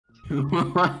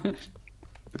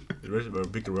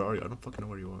Victor, where are you? I don't fucking know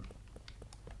where you are.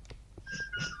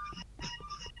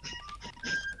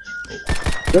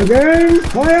 The game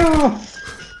fire!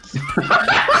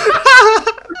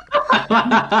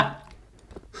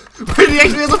 Wait, he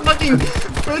actually has a fucking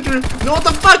predator. No, what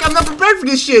the fuck? I'm not prepared for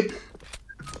this shit.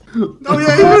 No,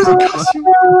 yeah, he wears a costume.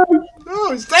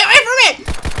 No, stay away from me!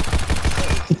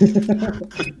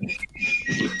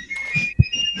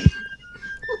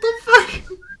 What the fuck?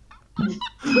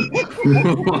 Oh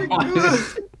my god.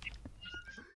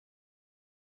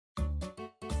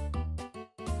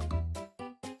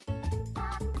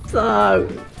 So,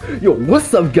 yo,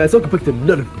 what's up, guys? Welcome back to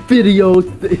another video. I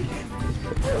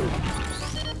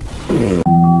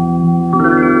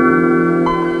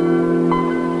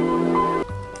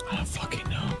don't fucking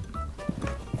know.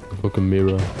 Fucking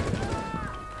mirror.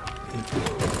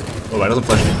 Oh, why doesn't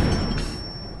flash me?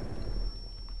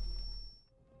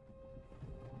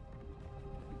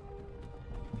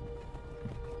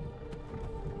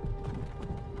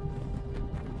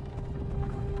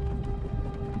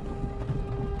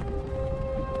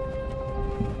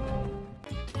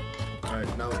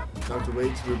 Alright, now to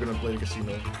wait, we're gonna play the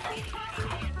casino.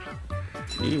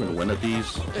 Can you even win at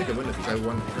these? Yeah, I can win at these, I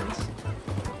won once. Is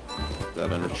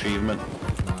that an achievement?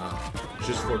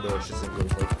 Just for the shits and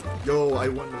giggles, like, yo, I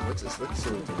won, what's this? Let's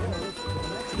see what it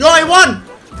is. Yo, I won!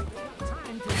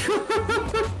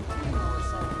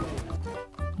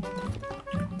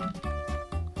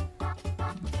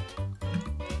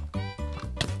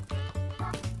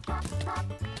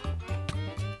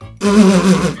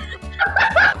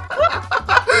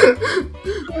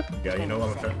 Yeah, you know,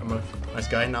 I'm a nice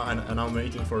guy now, and I'm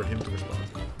waiting for him to respond.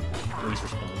 Please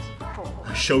respond.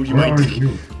 I'll show you my dick.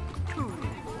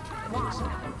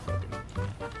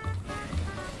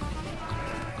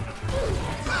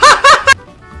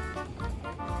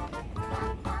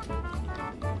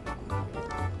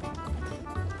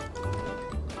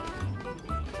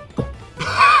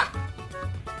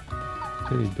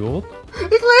 Ben je dood?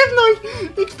 Ik leef nog!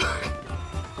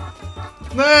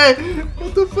 Nee!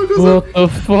 What the fuck was What the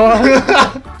fuck?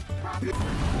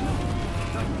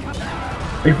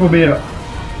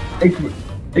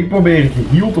 Ik probeer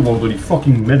geheeld te worden door die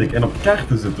fucking medic en op kaart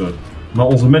te zitten. Maar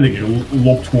onze medic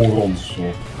loopt gewoon rond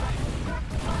zo.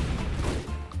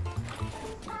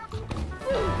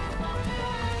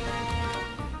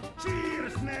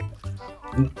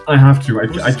 I have to. I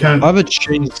can't. I have a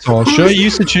chainsaw. Should I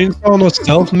use the chainsaw on a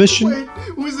stealth mission? Wait,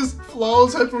 who is this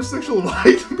flawless heterosexual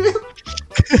white man?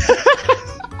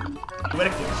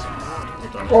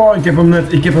 Oh, ik heb hem net,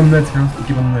 gast. Ik heb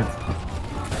hem net.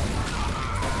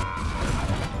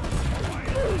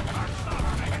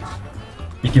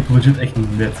 Ik heb legit echt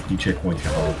net die checkpoint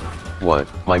gehaald. What?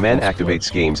 My man activates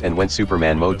games and went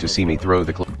Superman mode to see me throw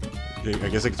the I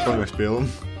guess ik het spel weer spelen.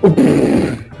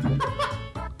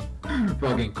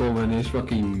 Fucking komen is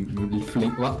fucking die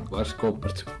flink. Wat? Waar is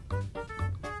Koppert?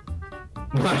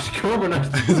 Waar is Koppert?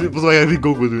 Wat zou jij niet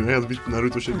Goku doen? Hij gaat een beetje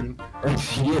Naruto shit doen.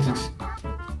 Jezus.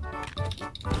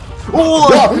 Oh!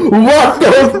 What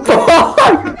the fuck?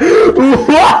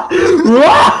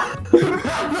 What?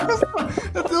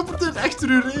 Het teleporteert echt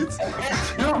terug reeds.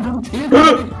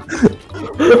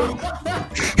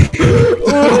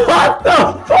 What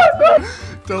the fuck?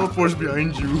 Teleports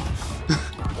behind you.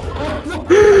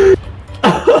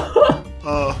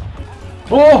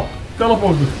 Oh,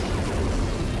 teleporter.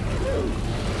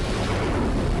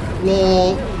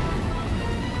 Lol.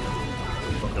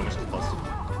 Fuck, jongens, ik vast.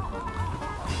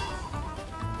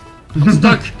 I'm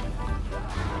stuck.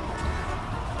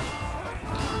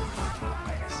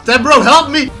 Step bro, help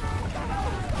me!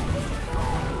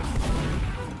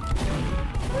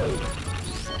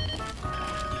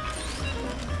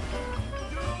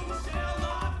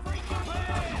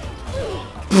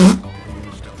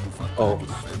 Oh.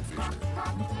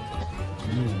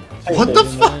 What the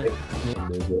fuck?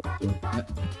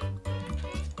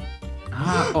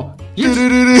 Ah, oh. Yes!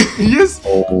 Yes!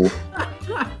 Oh.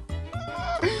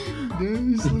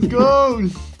 Yes, let's go!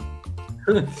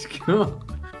 Let's go.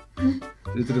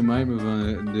 Dit remindt me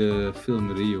van de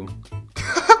film Rio.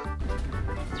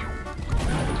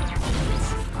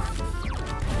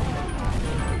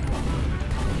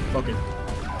 Fuck it.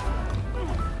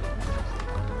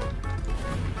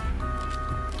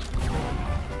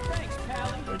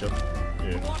 Wait up.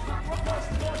 Yeah.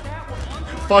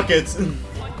 Fuck it!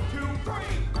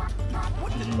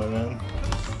 GG, my man.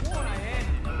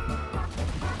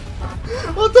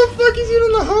 What the fuck is hier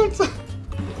in de hand?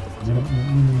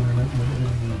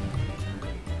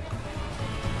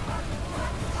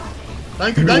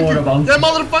 Thank you, you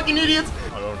motherfucking idiot!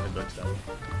 I don't hit backstab.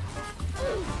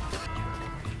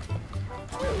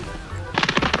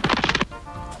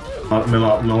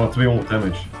 maar 200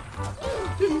 damage.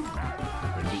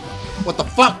 What the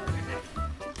fuck?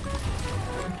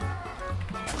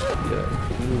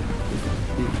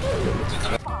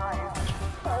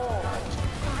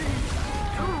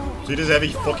 See this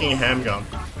heavy fucking handgun.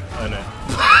 Oh no.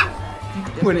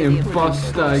 When in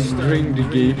pasta, I drink the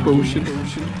gay potion.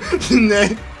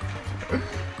 Nee.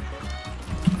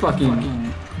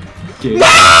 Fucking gay.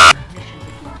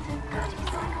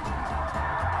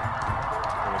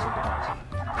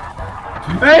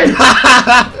 Hey!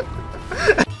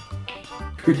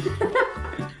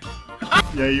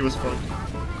 Yeah, he was fucked.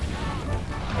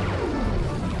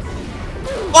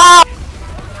 Oh!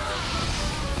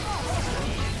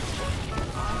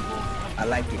 I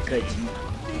like it, cut G.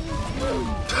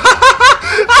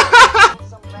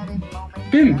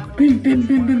 Pim.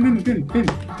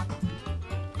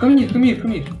 Kom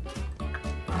hier.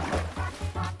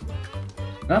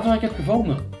 Laat maar, ik heb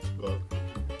gevonden.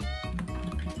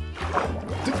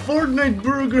 The Fortnite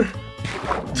burger!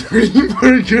 Dream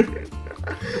burger!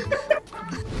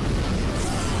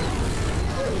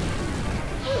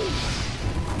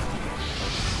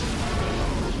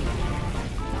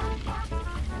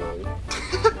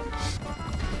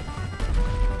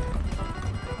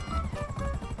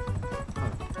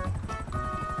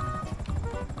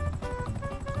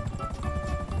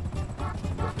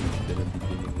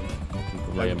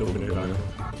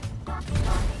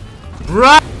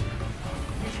 Bruh!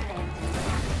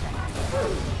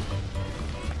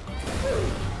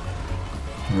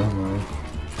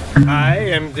 I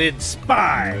am the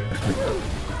spy.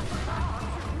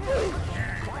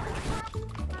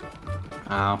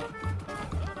 Auw.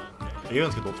 Je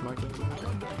bent gedot gemaakt.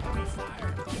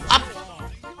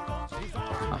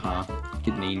 Haha.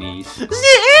 Kidneys. Dat is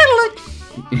niet eerlijk!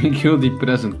 Ik wil die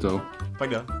present toch.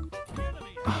 Pak dat.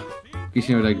 Ik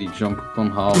zie nou dat ik die jump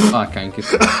kan halen. Ah, kijk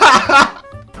eens.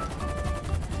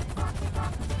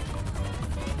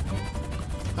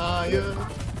 Ah, ja.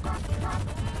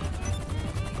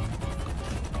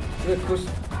 What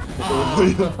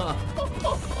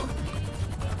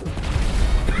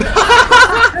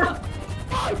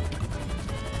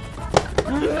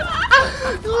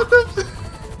the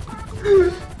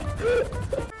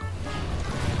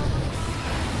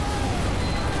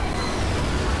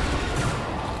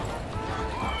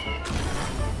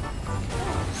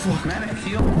fuck, man, I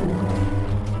feel.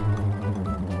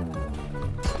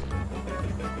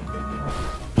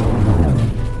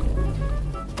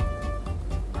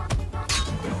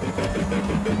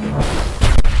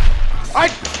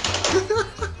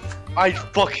 I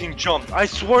fucking jumped. I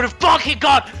swear to fucking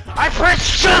God, I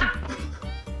pressed jump.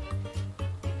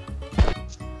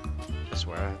 I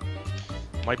swear,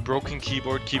 my broken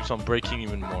keyboard keeps on breaking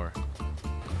even more.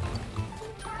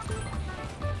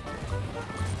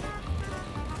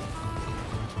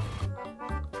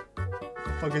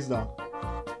 fuck is dat?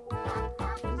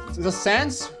 Is dat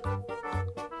Sans?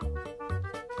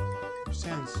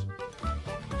 Sans.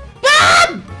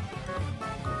 BAM!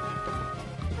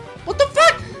 What the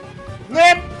fuck?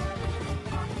 Nee!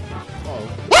 Oh.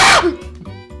 Ah!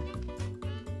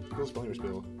 Ik wil spel niet meer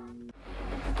spelen.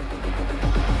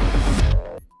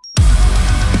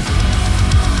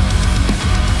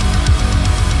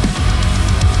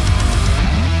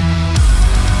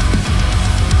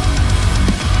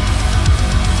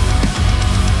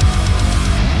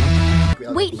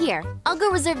 Wait here. I'll go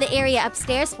reserve the area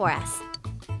upstairs for us.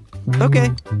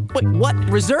 Okay. Wait, what?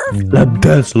 Reserve? Lap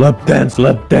dance.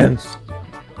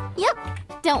 Yep.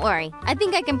 Don't worry. I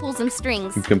think I can pull some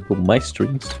strings. You can pull my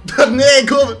strings. Nee,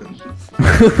 kom!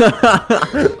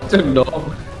 No.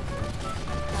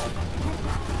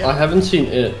 I haven't seen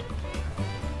it.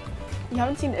 You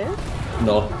haven't seen it?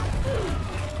 No.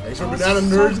 Hey, zo'n banana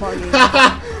nerd.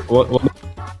 What?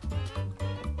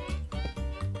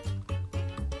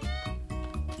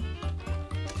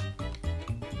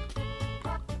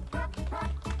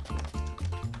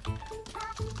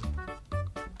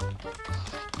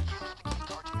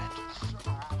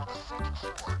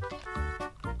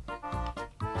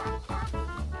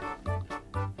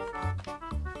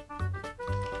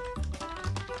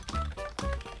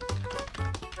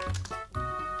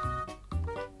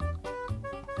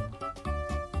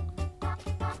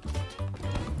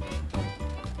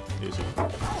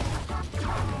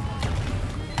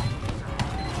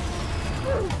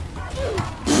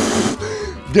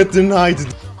 Get denied.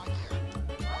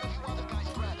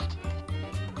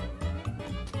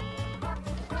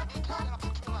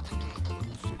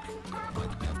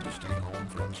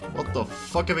 What the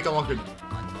fuck heb ik allemaal gedaan?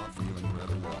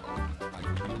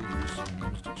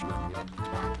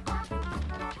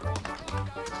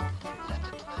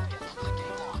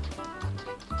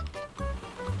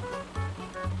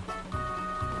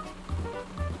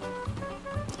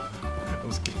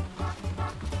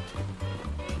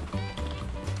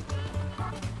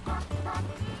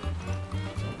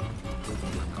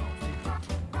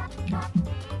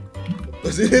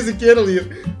 Dat is deze kerel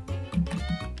hier.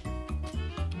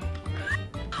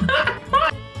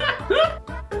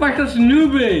 Wacht, dat is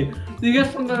Newbie! Die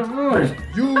gast van daarvoor!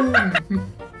 Joem!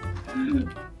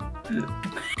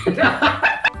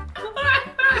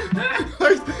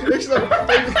 Wacht, ik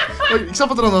snap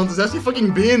wat er aan de hand is. Hij heeft die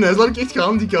fucking benen, hij is ook echt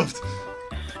gehandicapt.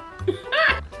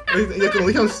 Ik heb een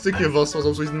lichaamsstukje vast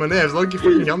of zoiets, maar nee, hij is ook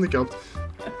fucking gehandicapt.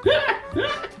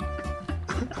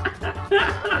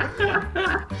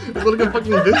 Is dat ook een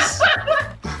fucking vis?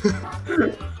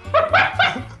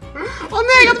 Oh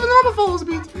nee, gaat me nou bevallen,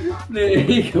 Piet? Nee,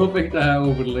 ik hoop echt dat hij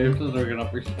overleeft, dat is nog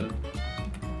grappig.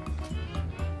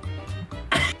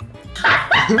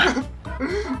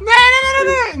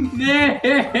 Nee,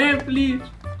 Nee, please.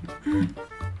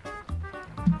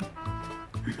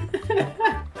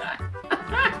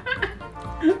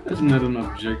 Dat is net een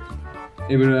object.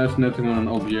 Ik bedoel, dat is net gewoon een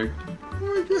object.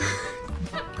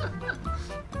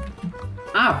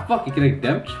 Ah, fuck, ik kreeg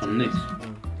damage van niks.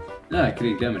 Ja, ik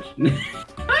kreeg damage.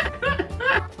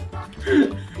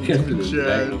 Ik heb een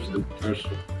draak of zo.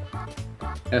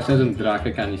 Er zit een draak,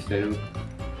 ik kan niet stelen.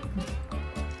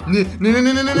 Nee.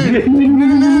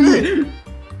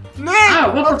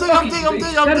 Ah, what the fuck?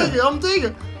 I'm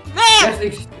tegen. Nee!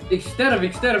 Yes, ik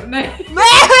sterf, nee!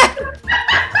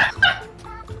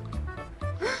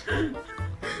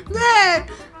 Nee!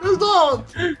 Dat is dood!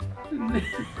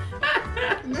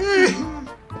 Nee!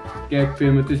 Kijk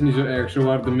Pim, het is niet zo erg, zo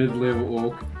waren de middeleeuwen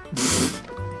ook.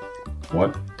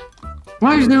 What?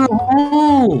 Why is there a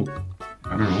hole?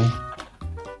 I don't know.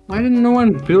 Why didn't no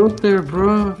one build there,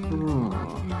 bro?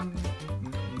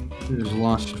 There's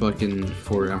lost fucking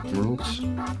 4 emeralds.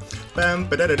 I'm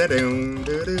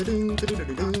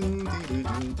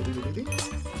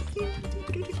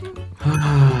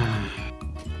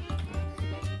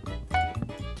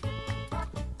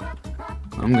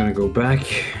gonna go back.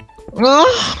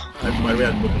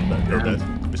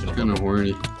 Kinda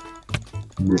horny.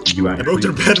 I broke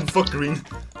their bed, fuck Green.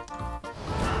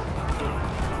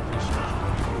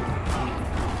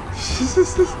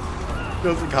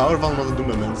 Ik hou ervan wat ze doen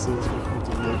met mensen.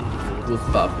 Dat is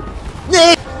pap.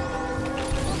 Nee!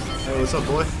 Hey, what's up,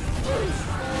 boy?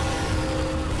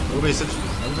 Hoe ben je zitten?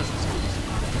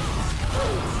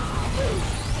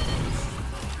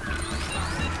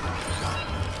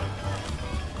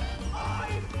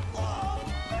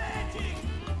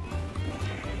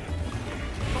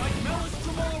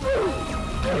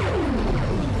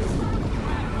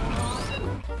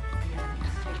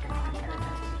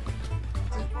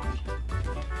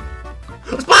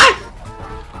 Spy!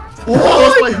 Oh,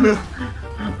 spy!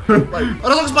 Oh,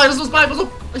 dat is ook spy, dat is een spy, pas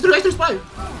op! Achter spy!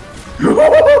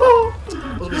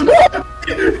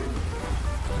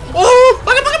 Oh,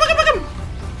 pak hem!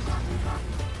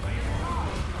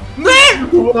 Nee!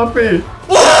 Hoeveel AP?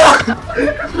 Oh!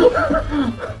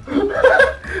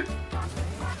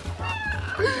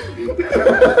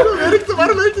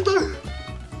 Waarom werkt het dan?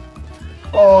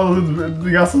 Oh, de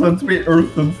gasten zijn 2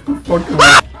 Earthens. Fuck man.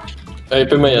 Hey,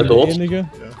 ben jij dood? Enige?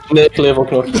 Nee, ik leef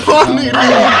ook nog. Oh nee!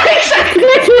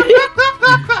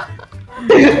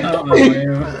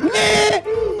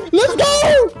 Let's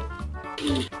go!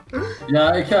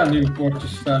 Ja, ik ga nu een potje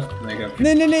starten.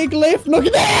 Nee, ik leef nog.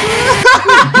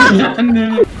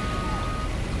 Nee.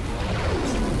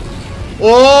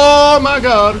 Oh my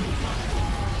god!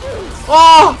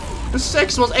 Oh! De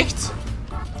seks was echt...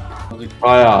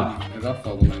 Ah ja. Dat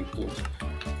valt op mijn dood.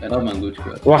 En dat mijn loot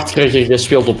kwijt. Wacht, je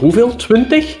speelt op hoeveel?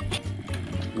 20?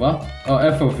 Wat?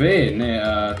 Oh, FOV? Nee,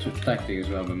 80 is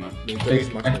wel bij mij.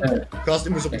 Gast,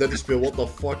 ik moest op 30 spelen, what the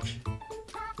fuck?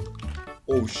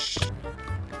 Oh shit.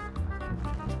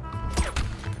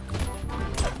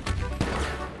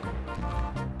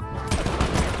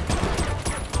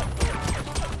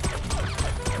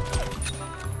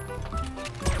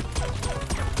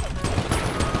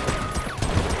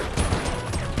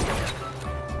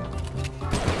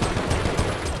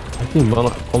 Die man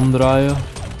nog omdraaien.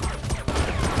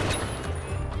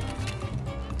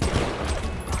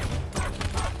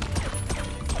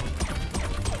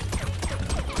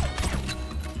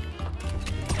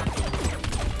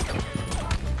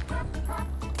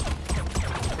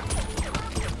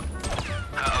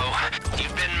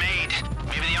 You've been made.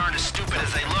 Maybe they aren't as stupid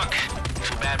as they look.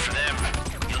 Too bad for them.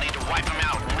 You'll need to wipe them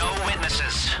out. No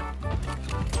witnesses.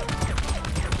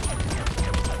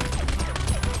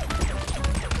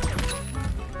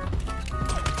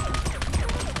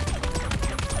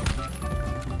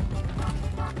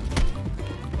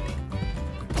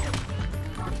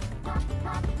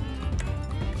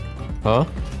 Huh?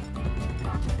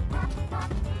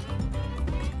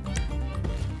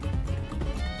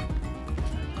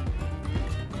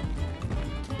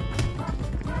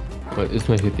 Maar is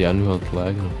mijn GTA nu aan het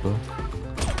lagen of wat?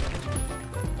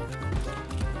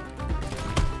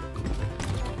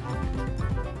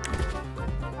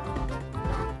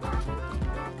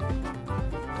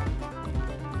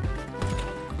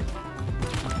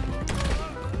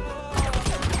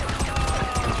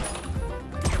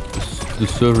 De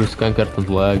server is kankert aan het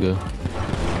lagen.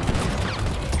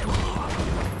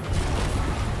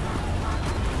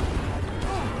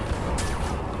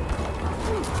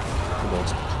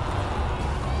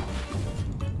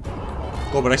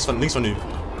 Kom rechts van, links van u.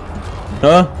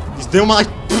 Huh? Die is helemaal echt.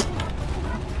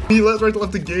 He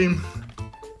left the game.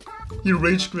 He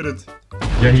rage quit it.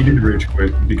 Yeah, he did rage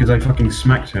quit because I fucking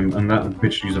smacked him and that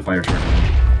bitch used a fire truck.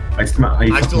 I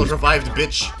still survived,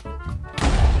 bitch.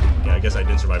 Yeah, I guess I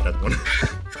didn't survive that one.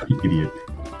 You idiot.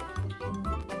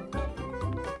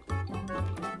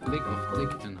 Klik of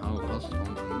tik en hou vast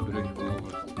van een brug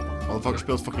over. Motherfucker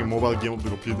speelt fucking mobile game op de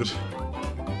computer.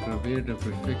 Probeer de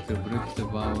perfecte brug te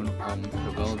bouwen om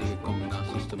geweldige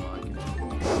combinaties te maken.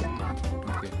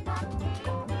 Oké.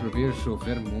 Probeer zo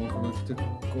ver mogelijk te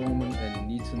komen en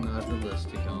niet naar de les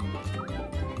te gaan.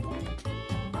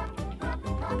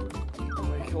 Oh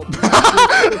my god.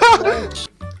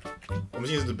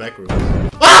 Misschien is het de backrooms.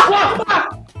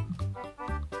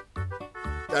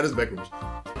 Ja, dat is backrooms.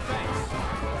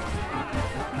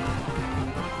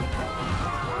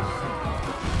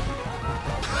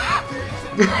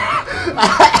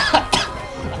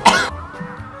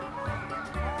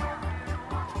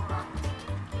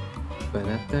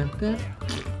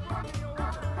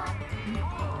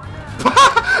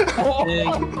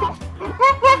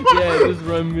 Yeah, just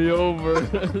run me over.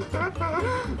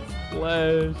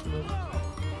 Flash.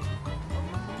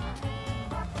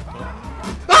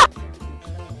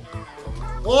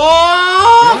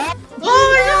 Oh! Oh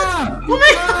my god! Oh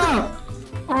my god!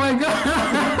 Oh my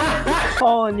god!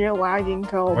 Colin, you're lagging,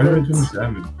 Colin. Why do I do this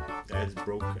damage? That's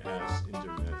broke ass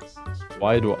internet.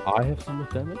 Why do I have so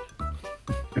much damage?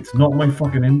 It's not my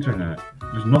fucking internet.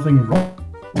 There's nothing wrong.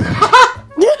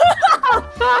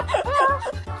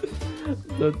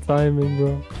 The timing,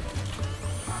 bro.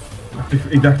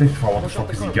 Ik dacht echt van, wat de fuck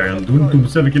is die guy aan het doen? Toen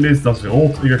besef ik ineens dat is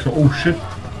rood. Ik dacht zo, oh shit.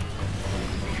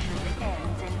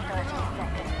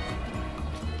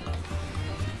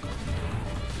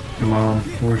 Come on,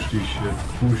 push die shit,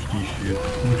 push die shit,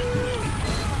 push die shit.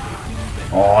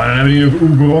 Oh, en dan hebben die nog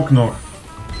Uber ook nog.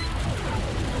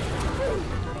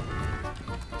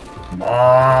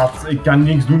 Maat, ik kan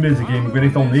niks doen deze game. Ik ben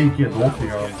echt al 9 keer dood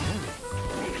gegaan.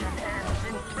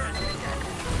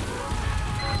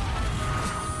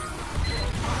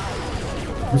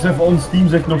 Besef, ons team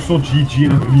zegt nog zo GG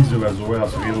en verliezen en zo, dat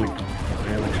is redelijk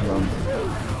gedaan.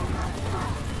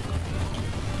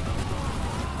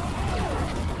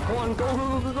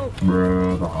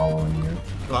 Bro, dat halen we niet.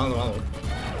 We halen.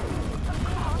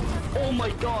 Oh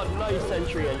my god, nice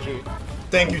entry, NG.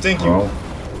 Thank you. Well.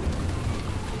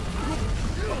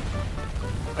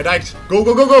 I died. Go!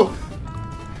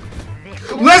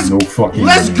 Let's go!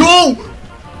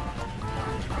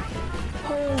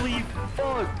 Holy fuck!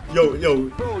 Yo,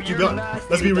 Bro,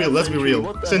 let's be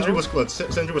real. Sentry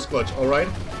was clutch, alright?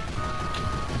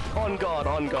 On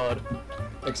God.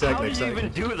 Exactly. How did you even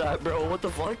do that, bro? What the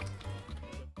fuck?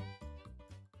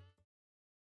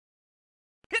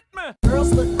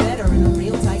 Girls look better in a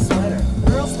real tight sweater.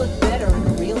 Girls look better in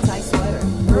a real tight sweater.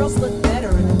 Girls look better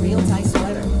in a real tight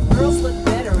sweater. Girls look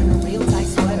better in a real tight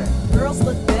sweater. Girls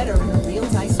look better in a real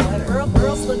tight sweater.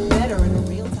 Girls look better in a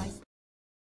real tight sweater.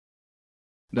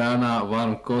 Daarna,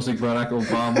 waarom koos ik Barack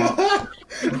Obama?